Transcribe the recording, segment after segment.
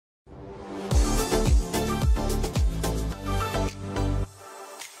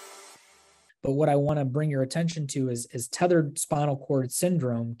But what I want to bring your attention to is tethered spinal cord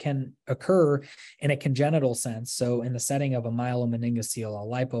syndrome can occur in a congenital sense. So in the setting of a myelomeningocele,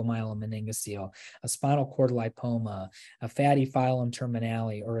 a lipomyelomeningocele, a spinal cord lipoma, a fatty filum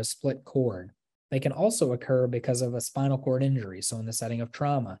terminale, or a split cord. They can also occur because of a spinal cord injury. So in the setting of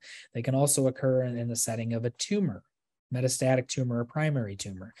trauma, they can also occur in the setting of a tumor, metastatic tumor or primary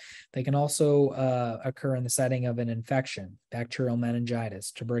tumor. They can also occur in the setting of an infection, bacterial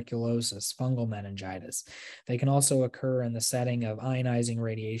meningitis, tuberculosis, fungal meningitis. They can also occur in the setting of ionizing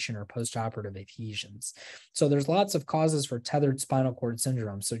radiation or postoperative adhesions. So there's lots of causes for tethered spinal cord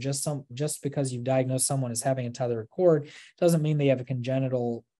syndrome. So just because you've diagnosed someone as having a tethered cord doesn't mean they have a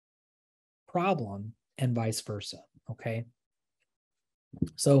congenital problem, and vice versa. Okay.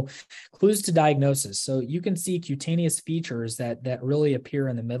 So clues to diagnosis. So you can see cutaneous features that really appear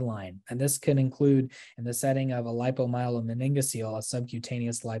in the midline. And this can include, in the setting of a lipomyelomeningocele, a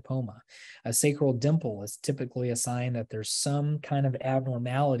subcutaneous lipoma. A sacral dimple is typically a sign that there's some kind of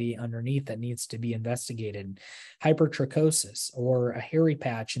abnormality underneath that needs to be investigated. Hypertrichosis, or a hairy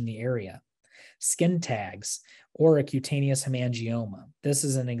patch in the area. Skin tags, or a cutaneous hemangioma. This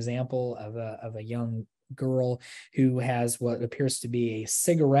is an example of a young girl who has what appears to be a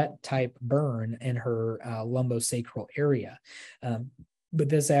cigarette type burn in her lumbosacral area. But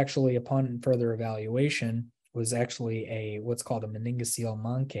this actually, upon further evaluation, was actually what's called a meningocele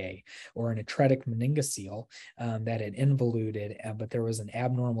manque, or an atretic meningocele that had involuted, but there was an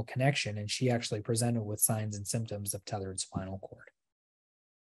abnormal connection, and she actually presented with signs and symptoms of tethered spinal cord.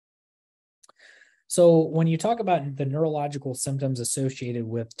 So when you talk about the neurological symptoms associated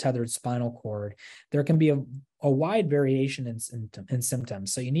with tethered spinal cord, there can be a wide variation in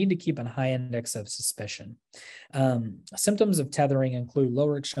symptoms. So you need to keep a high index of suspicion. Symptoms of tethering include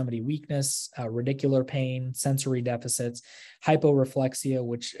lower extremity weakness, radicular pain, sensory deficits, hyporeflexia,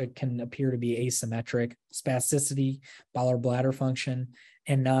 which can appear to be asymmetric, spasticity, bowel or bladder function,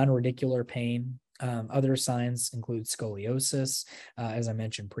 and non-radicular pain. Other signs include scoliosis, as I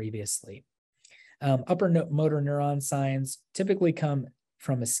mentioned previously. Upper motor neuron signs typically come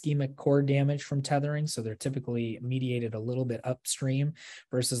from ischemic cord damage from tethering, so they're typically mediated a little bit upstream,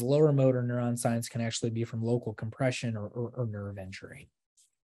 versus lower motor neuron signs can actually be from local compression or nerve injury.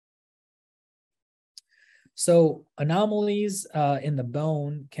 So anomalies in the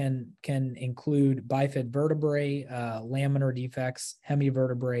bone can include bifid vertebrae, laminar defects,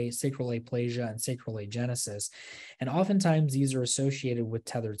 hemivertebrae, sacral aplasia, and sacral agenesis. And oftentimes these are associated with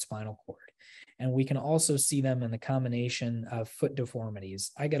tethered spinal cord. And we can also see them in the combination of foot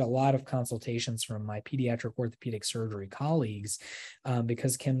deformities. I get a lot of consultations from my pediatric orthopedic surgery colleagues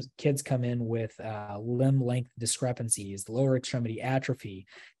because kids come in with limb length discrepancies, lower extremity atrophy,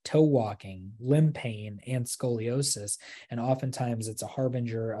 toe walking, limb pain, and scoliosis. And oftentimes it's a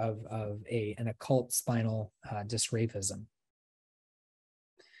harbinger of an occult spinal dysraphism.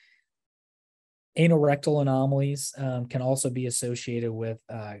 Anorectal anomalies can also be associated with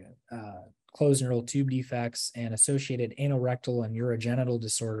closed neural tube defects, and associated anorectal and urogenital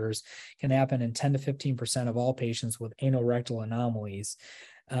disorders can happen in 10 to 15% of all patients with anorectal anomalies.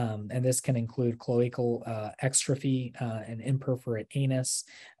 And this can include cloacal exstrophy, and imperforate anus,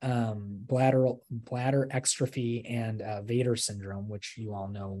 bladder exstrophy, and Vader syndrome, which you all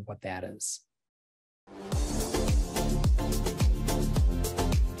know what that is.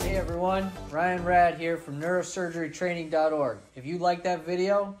 Hey everyone, Ryan Rad here from neurosurgerytraining.org. If you like that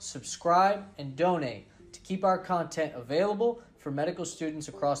video, subscribe and donate to keep our content available for medical students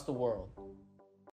across the world.